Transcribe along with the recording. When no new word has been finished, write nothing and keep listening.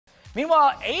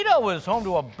Meanwhile, Ada was home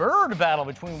to a bird battle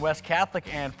between West Catholic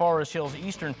and Forest Hills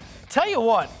Eastern. Tell you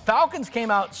what, Falcons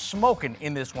came out smoking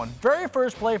in this one. Very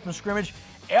first play from scrimmage,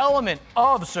 element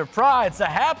of surprise. The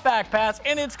halfback pass,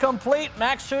 and it's complete.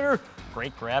 Max Suter,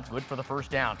 great grab, good for the first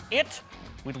down.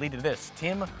 We'd lead to this.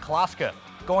 Tim Kloska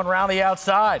going around the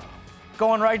outside,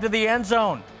 going right to the end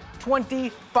zone.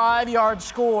 25-yard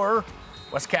score.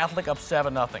 West Catholic up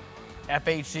 7-0.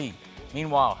 FHC,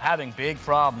 meanwhile, having big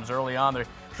problems early on. Their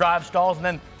drive stalls, and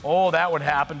then, that would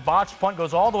happen. Botched punt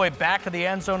goes all the way back to the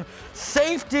end zone.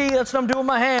 Safety, that's what I'm doing with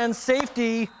my hands.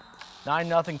 Safety,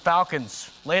 9-0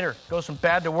 Falcons. Later, goes from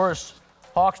bad to worse.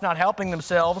 Hawks not helping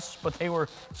themselves, but they were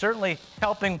certainly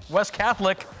helping West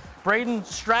Catholic. Braden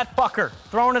Stratbucker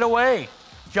throwing it away.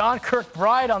 John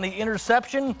Kirkbride on the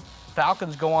interception.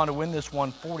 Falcons go on to win this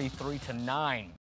one 43-9.